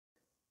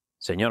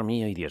Señor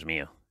mío y Dios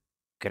mío,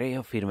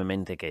 creo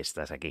firmemente que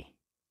estás aquí,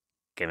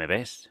 que me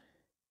ves,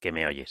 que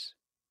me oyes.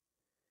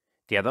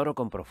 Te adoro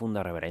con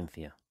profunda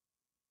reverencia.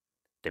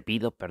 Te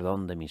pido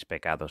perdón de mis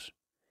pecados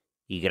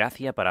y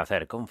gracia para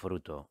hacer con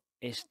fruto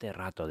este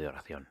rato de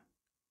oración.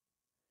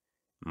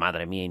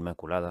 Madre mía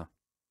Inmaculada,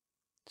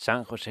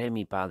 San José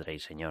mi Padre y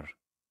Señor,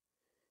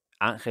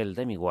 Ángel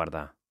de mi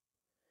guarda,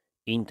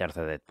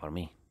 interceded por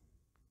mí.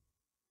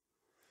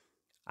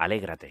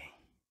 Alégrate,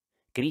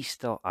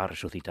 Cristo ha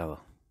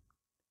resucitado.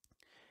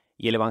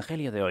 Y el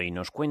Evangelio de hoy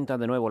nos cuenta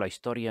de nuevo la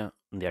historia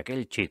de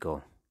aquel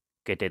chico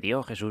que te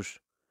dio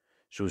Jesús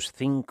sus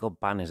 5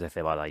 panes de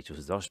cebada y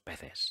sus 2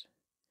 peces,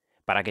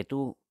 para que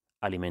tú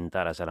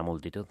alimentaras a la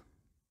multitud.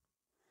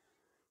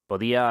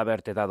 Podía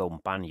haberte dado un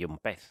pan y un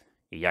pez,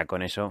 y ya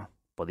con eso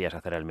podías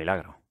hacer el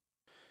milagro.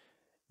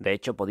 De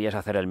hecho, podías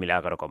hacer el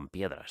milagro con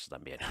piedras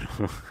también.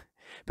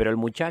 Pero el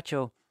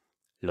muchacho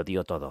lo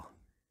dio todo.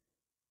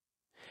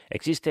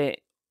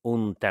 Existe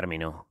un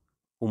término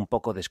un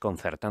poco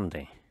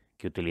desconcertante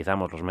que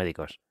utilizamos los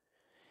médicos,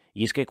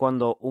 y es que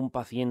cuando un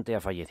paciente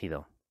ha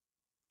fallecido,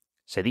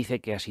 se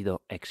dice que ha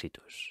sido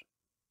exitus.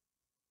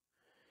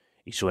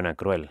 Y suena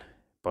cruel,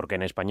 porque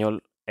en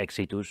español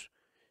exitus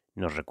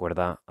nos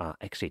recuerda a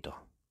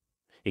éxito.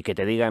 Y que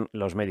te digan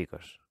los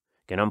médicos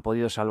que no han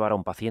podido salvar a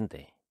un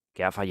paciente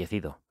que ha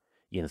fallecido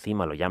y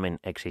encima lo llamen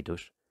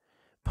exitus,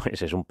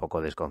 pues es un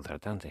poco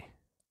desconcertante.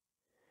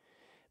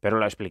 Pero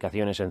la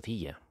explicación es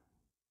sencilla.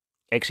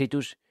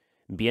 Exitus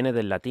viene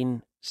del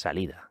latín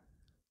salida.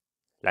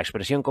 La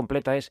expresión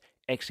completa es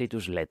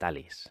exitus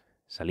letalis,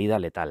 salida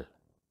letal,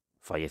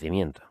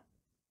 fallecimiento.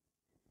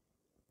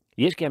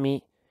 Y es que a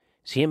mí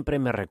siempre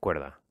me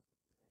recuerda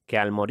que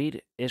al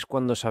morir es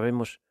cuando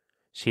sabemos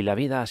si la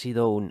vida ha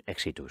sido un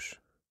exitus,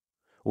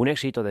 un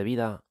éxito de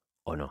vida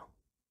o no.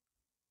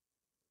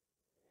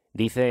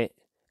 Dice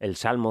el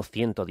Salmo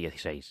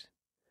 116,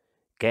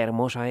 qué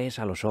hermosa es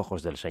a los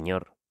ojos del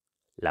Señor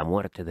la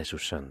muerte de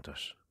sus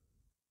santos.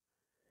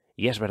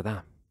 Y es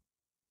verdad,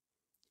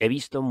 he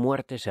visto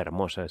muertes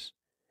hermosas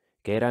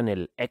que eran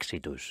el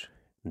exitus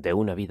de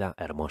una vida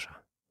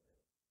hermosa.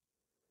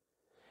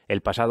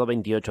 El pasado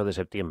 28 de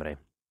septiembre,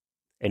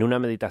 en una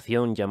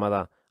meditación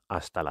llamada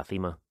Hasta la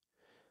cima,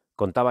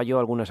 contaba yo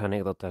algunas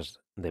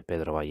anécdotas de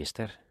Pedro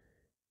Ballester,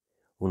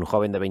 un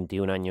joven de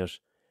 21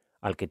 años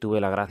al que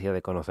tuve la gracia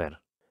de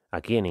conocer,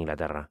 aquí en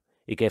Inglaterra,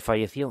 y que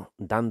falleció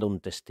dando un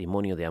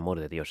testimonio de amor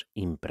de Dios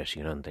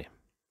impresionante.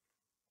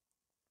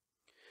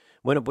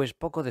 Bueno, pues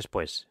poco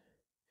después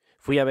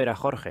fui a ver a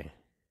Jorge,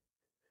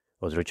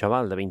 otro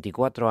chaval de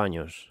 24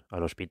 años,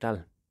 al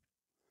hospital.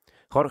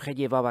 Jorge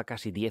llevaba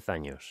casi 10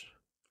 años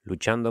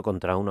luchando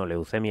contra una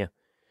leucemia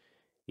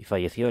y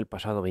falleció el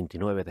pasado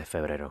 29 de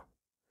febrero,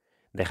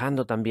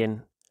 dejando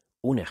también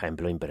un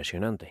ejemplo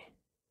impresionante.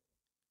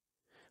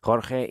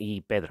 Jorge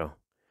y Pedro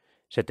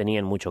se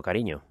tenían mucho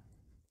cariño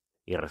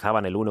y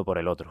rezaban el uno por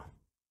el otro.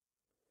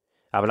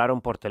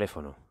 Hablaron por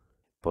teléfono,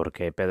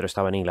 porque Pedro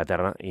estaba en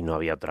Inglaterra y no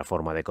había otra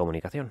forma de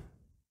comunicación.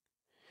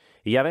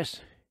 Y ya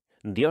ves,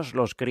 Dios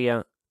los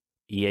cría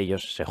y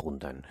ellos se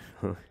juntan.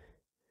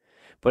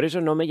 Por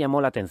eso no me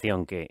llamó la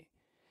atención que,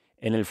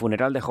 en el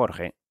funeral de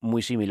Jorge,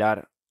 muy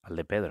similar al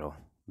de Pedro,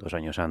 2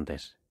 años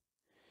antes,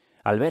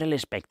 al ver el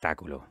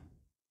espectáculo,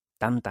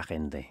 tanta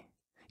gente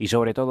y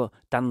sobre todo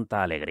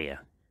tanta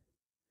alegría,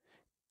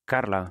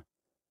 Carla,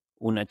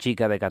 una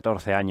chica de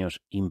 14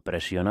 años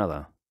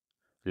impresionada,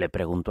 le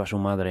preguntó a su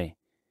madre,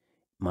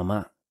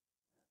 «Mamá,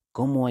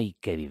 ¿cómo hay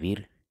que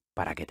vivir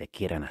para que te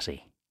quieran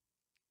así?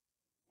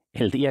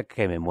 El día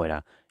que me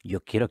muera,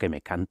 yo quiero que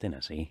me canten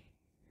así».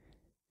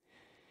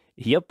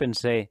 Y yo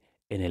pensé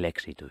en el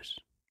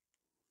exitus,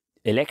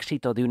 el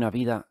éxito de una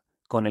vida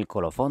con el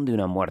colofón de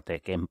una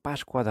muerte que en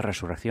Pascua de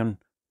Resurrección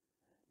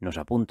nos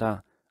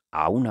apunta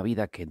a una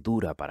vida que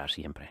dura para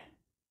siempre.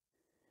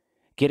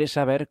 ¿Quieres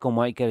saber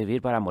cómo hay que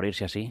vivir para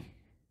morirse así?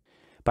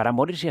 Para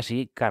morirse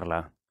así,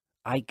 Carla,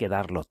 hay que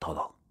darlo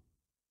todo.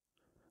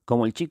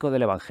 Como el chico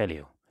del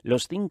Evangelio,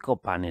 los 5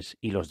 panes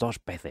y los 2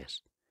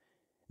 peces,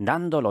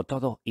 dándolo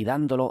todo y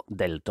dándolo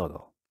del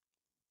todo,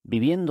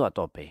 viviendo a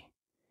tope,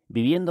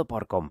 viviendo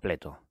por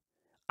completo,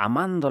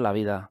 amando la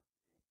vida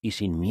y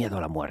sin miedo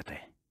a la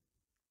muerte.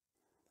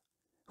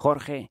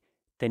 Jorge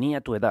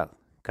tenía tu edad,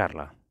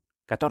 Carla,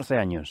 14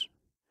 años,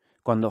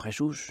 cuando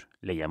Jesús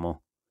le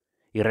llamó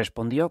y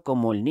respondió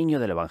como el niño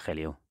del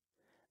Evangelio,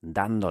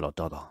 dándolo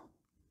todo.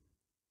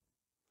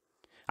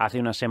 Hace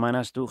unas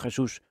semanas tú,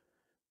 Jesús,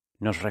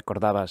 nos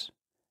recordabas,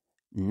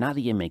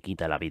 nadie me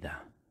quita la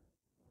vida,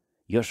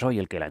 yo soy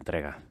el que la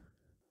entrega.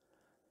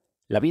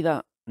 La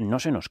vida no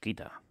se nos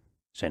quita,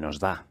 se nos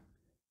da,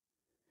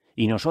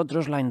 y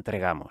nosotros la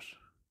entregamos.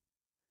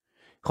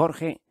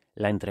 Jorge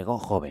la entregó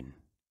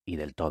joven y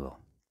del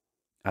todo,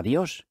 a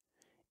Dios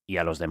y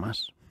a los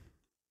demás.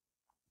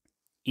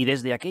 Y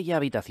desde aquella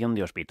habitación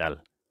de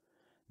hospital,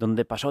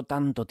 donde pasó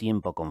tanto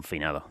tiempo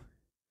confinado,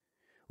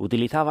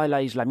 utilizaba el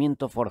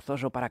aislamiento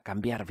forzoso para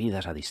cambiar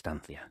vidas a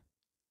distancia.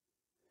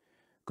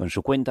 Con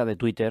su cuenta de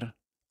Twitter,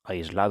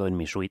 aislado en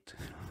mi suite,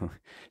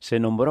 se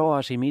nombró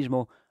a sí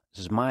mismo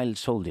Smile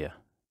Soldier,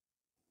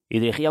 y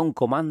dirigía un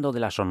comando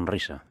de la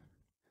sonrisa,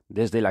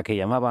 desde la que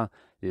llamaba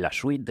la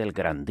suite del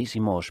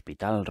grandísimo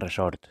Hospital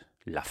Resort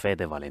La Fe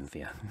de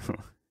Valencia.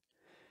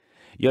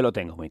 Yo lo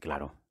tengo muy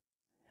claro.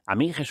 A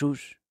mí,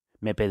 Jesús,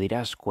 me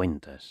pedirás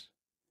cuentas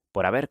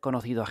por haber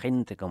conocido a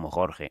gente como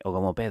Jorge o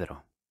como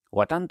Pedro,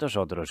 o a tantos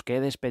otros que he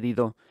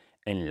despedido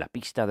en la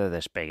pista de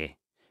despegue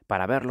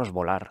para verlos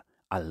volar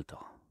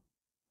alto,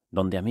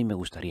 donde a mí me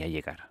gustaría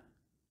llegar.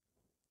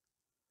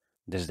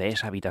 Desde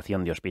esa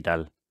habitación de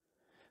hospital,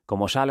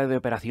 como sala de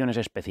operaciones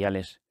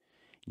especiales,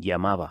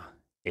 llamaba,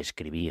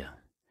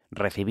 escribía,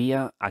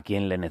 recibía a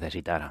quien le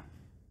necesitara.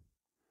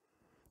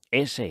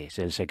 Ese es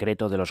el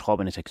secreto de los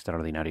jóvenes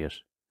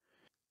extraordinarios.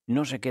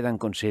 No se quedan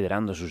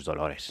considerando sus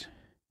dolores,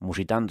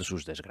 musitando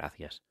sus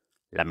desgracias,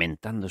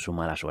 lamentando su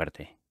mala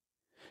suerte,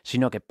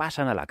 sino que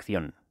pasan a la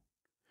acción,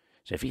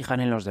 se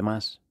fijan en los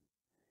demás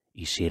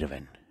y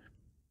sirven.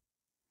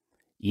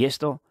 Y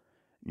esto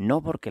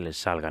no porque les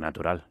salga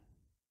natural,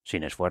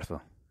 sin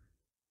esfuerzo.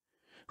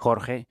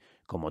 Jorge,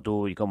 como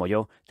tú y como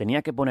yo,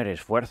 tenía que poner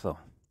esfuerzo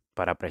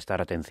para prestar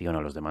atención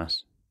a los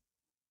demás.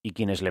 Y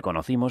quienes le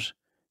conocimos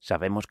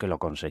sabemos que lo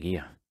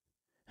conseguía.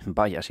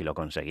 Vaya si lo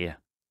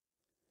conseguía.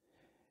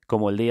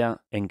 Como el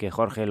día en que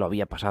Jorge lo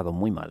había pasado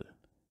muy mal,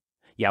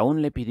 y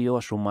aún le pidió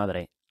a su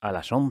madre a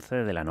las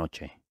 11 de la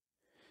noche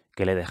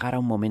que le dejara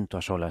un momento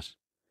a solas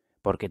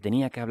porque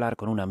tenía que hablar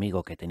con un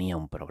amigo que tenía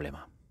un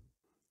problema.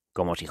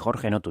 Como si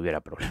Jorge no tuviera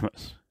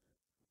problemas.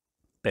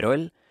 Pero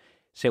él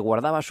se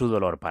guardaba su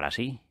dolor para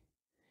sí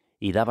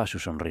y daba su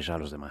sonrisa a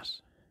los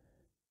demás.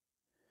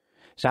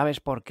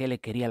 ¿Sabes por qué le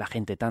quería a la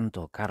gente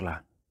tanto,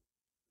 Carla?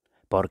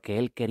 Porque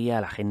él quería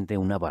a la gente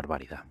una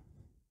barbaridad.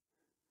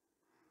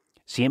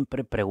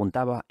 Siempre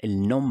preguntaba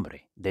el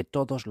nombre de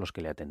todos los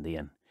que le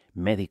atendían,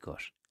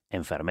 médicos,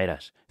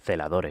 enfermeras,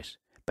 celadores,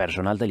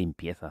 personal de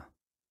limpieza.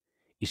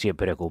 Y se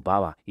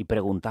preocupaba y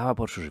preguntaba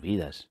por sus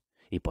vidas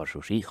y por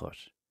sus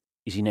hijos,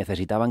 y si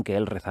necesitaban que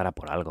él rezara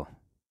por algo.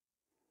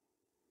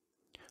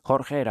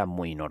 Jorge era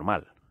muy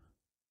normal.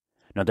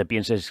 No te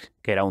pienses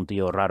que era un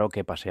tío raro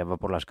que paseaba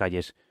por las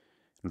calles,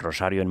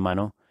 rosario en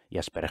mano y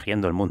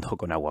aspergiendo el mundo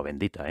con agua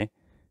bendita, ¿eh?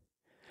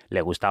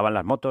 Le gustaban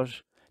las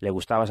motos, le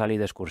gustaba salir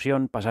de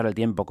excursión, pasar el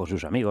tiempo con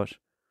sus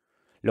amigos,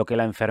 lo que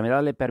la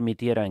enfermedad le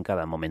permitiera en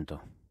cada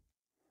momento.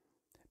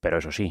 Pero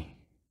eso sí,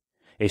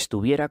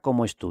 estuviera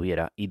como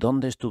estuviera y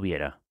donde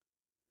estuviera,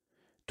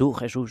 tú,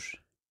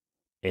 Jesús,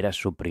 eras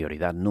su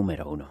prioridad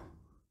número 1.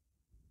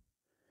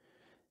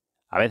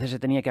 A veces se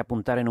tenía que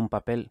apuntar en un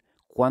papel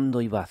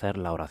cuándo iba a hacer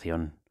la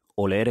oración,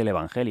 o leer el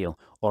Evangelio,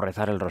 o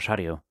rezar el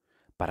rosario,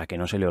 para que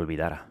no se le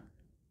olvidara.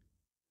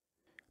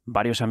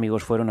 Varios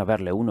amigos fueron a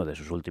verle uno de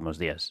sus últimos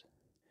días,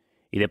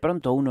 y de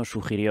pronto uno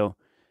sugirió: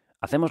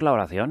 ¿hacemos la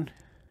oración?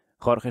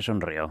 Jorge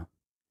sonrió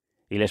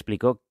y le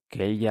explicó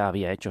que él ya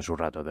había hecho su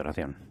rato de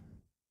oración,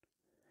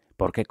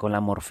 porque con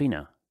la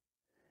morfina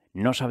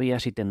no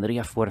sabía si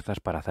tendría fuerzas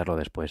para hacerlo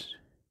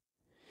después,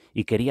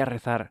 y quería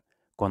rezar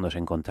cuando se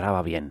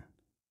encontraba bien,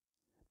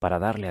 para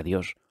darle a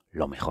Dios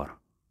lo mejor.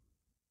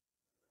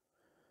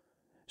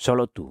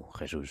 Solo tú,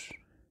 Jesús,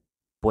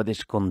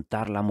 puedes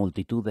contar la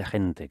multitud de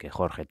gente que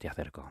Jorge te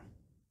acercó.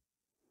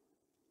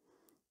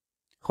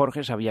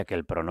 Jorge sabía que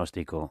el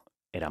pronóstico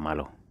era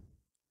malo.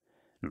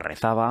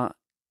 Rezaba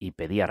y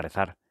pedía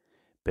rezar,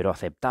 pero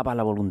aceptaba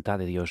la voluntad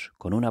de Dios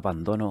con un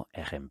abandono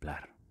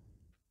ejemplar.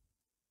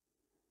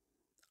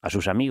 A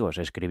sus amigos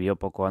escribió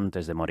poco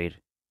antes de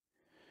morir: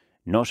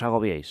 no os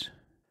agobiéis,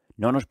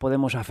 no nos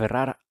podemos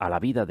aferrar a la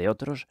vida de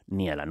otros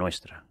ni a la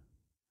nuestra,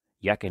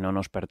 ya que no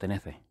nos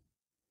pertenece.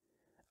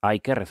 Hay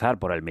que rezar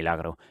por el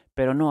milagro,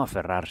 pero no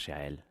aferrarse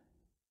a él.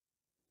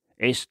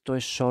 Esto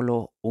es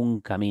solo un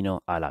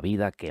camino a la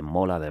vida que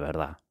mola de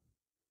verdad.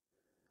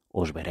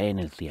 Os veré en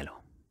el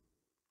cielo.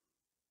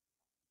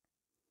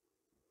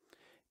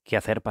 ¿Qué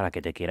hacer para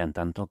que te quieran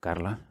tanto,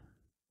 Carla?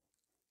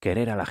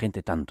 Querer a la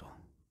gente tanto,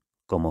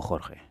 como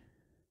Jorge.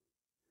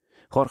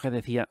 Jorge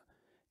decía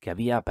que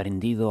había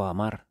aprendido a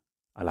amar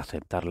al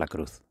aceptar la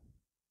cruz,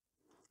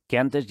 que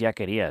antes ya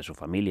quería a su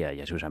familia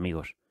y a sus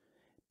amigos,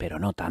 pero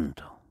no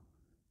tanto.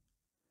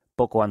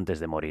 Poco antes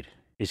de morir,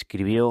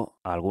 escribió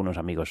a algunos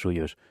amigos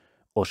suyos: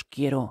 os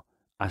quiero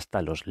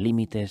hasta los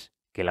límites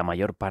que la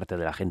mayor parte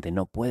de la gente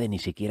no puede ni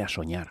siquiera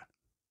soñar.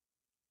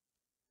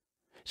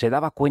 Se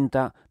daba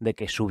cuenta de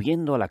que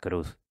subiendo a la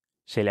cruz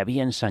se le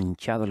había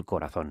ensanchado el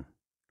corazón.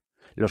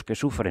 Los que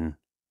sufren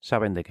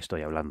saben de qué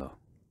estoy hablando.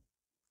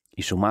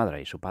 Y su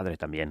madre y su padre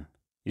también,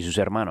 y sus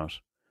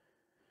hermanos.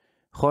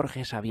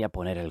 Jorge sabía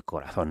poner el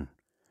corazón,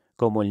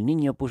 como el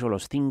niño puso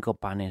los 5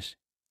 panes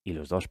y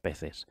los 2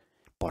 peces,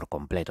 por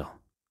completo.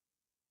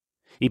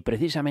 Y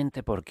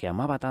precisamente porque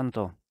amaba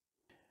tanto,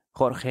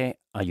 Jorge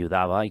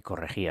ayudaba y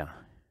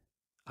corregía.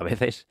 A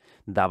veces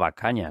daba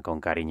caña con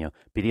cariño,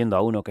 pidiendo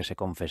a uno que se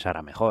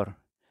confesara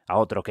mejor, a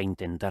otro que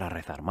intentara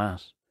rezar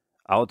más,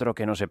 a otro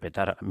que no se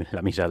petara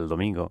la misa del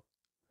domingo.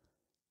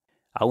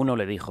 A uno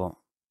le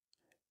dijo: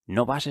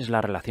 no bases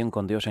la relación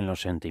con Dios en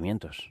los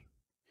sentimientos.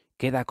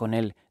 Queda con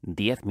Él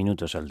 10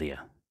 minutos al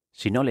día.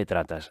 Si no le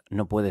tratas,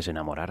 no puedes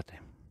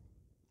enamorarte.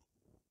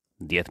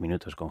 10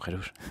 minutos con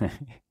Jesús.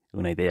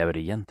 Una idea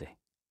brillante.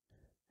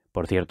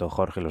 Por cierto,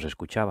 Jorge los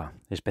escuchaba,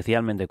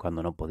 especialmente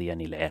cuando no podía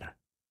ni leer.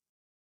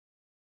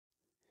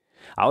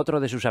 A otro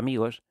de sus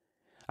amigos,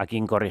 a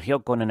quien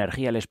corrigió con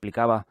energía, le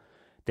explicaba: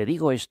 «Te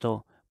digo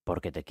esto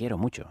porque te quiero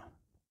mucho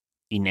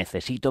y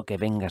necesito que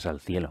vengas al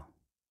cielo,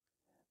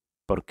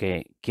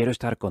 porque quiero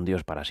estar con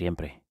Dios para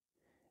siempre,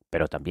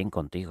 pero también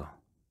contigo».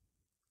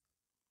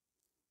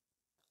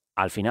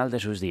 Al final de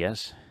sus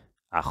días,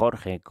 a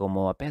Jorge,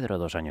 como a Pedro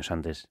 2 años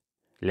antes,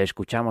 le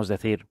escuchamos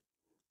decir: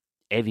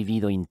 «He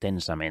vivido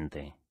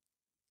intensamente,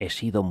 he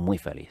sido muy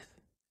feliz,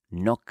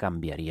 no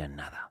cambiaría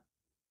nada».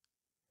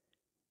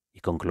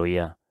 Y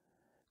concluía: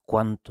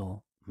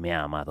 «¿Cuánto me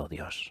ha amado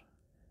Dios?».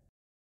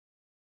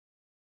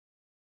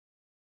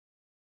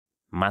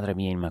 Madre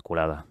mía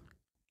Inmaculada,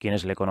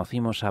 quienes le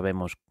conocimos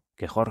sabemos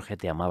que Jorge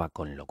te amaba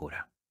con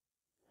locura.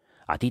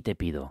 A ti te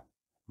pido,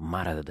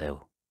 Mare de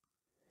Déu,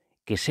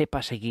 que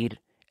sepa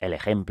seguir el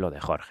ejemplo de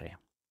Jorge,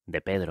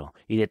 de Pedro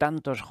y de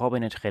tantos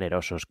jóvenes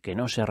generosos que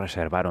no se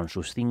reservaron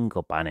sus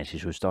 5 panes y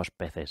sus 2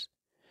 peces,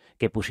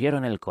 que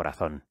pusieron el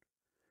corazón,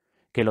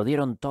 que lo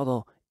dieron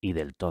todo y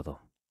del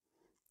todo,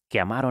 que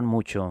amaron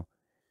mucho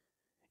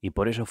y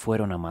por eso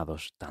fueron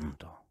amados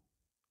tanto.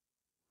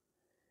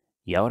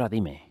 Y ahora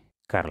dime,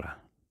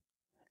 Carla,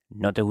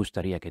 ¿no te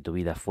gustaría que tu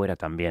vida fuera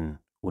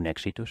también un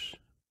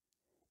exitus?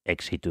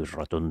 ¿Exitus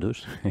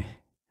rotundus?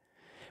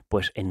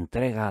 Pues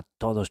entrega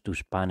todos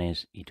tus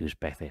panes y tus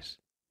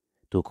peces,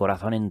 tu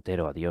corazón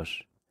entero a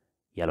Dios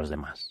y a los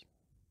demás.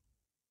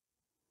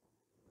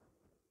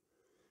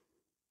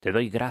 Te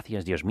doy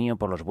gracias, Dios mío,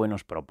 por los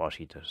buenos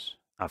propósitos,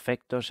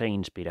 afectos e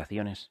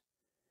inspiraciones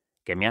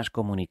que me has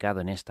comunicado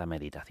en esta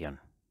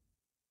meditación.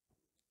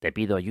 Te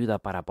pido ayuda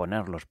para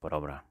ponerlos por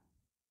obra.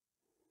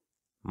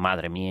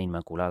 Madre mía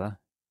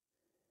Inmaculada,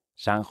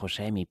 San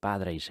José mi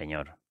Padre y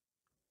Señor,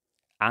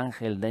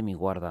 Ángel de mi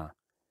guarda,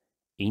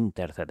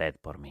 interceded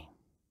por mí.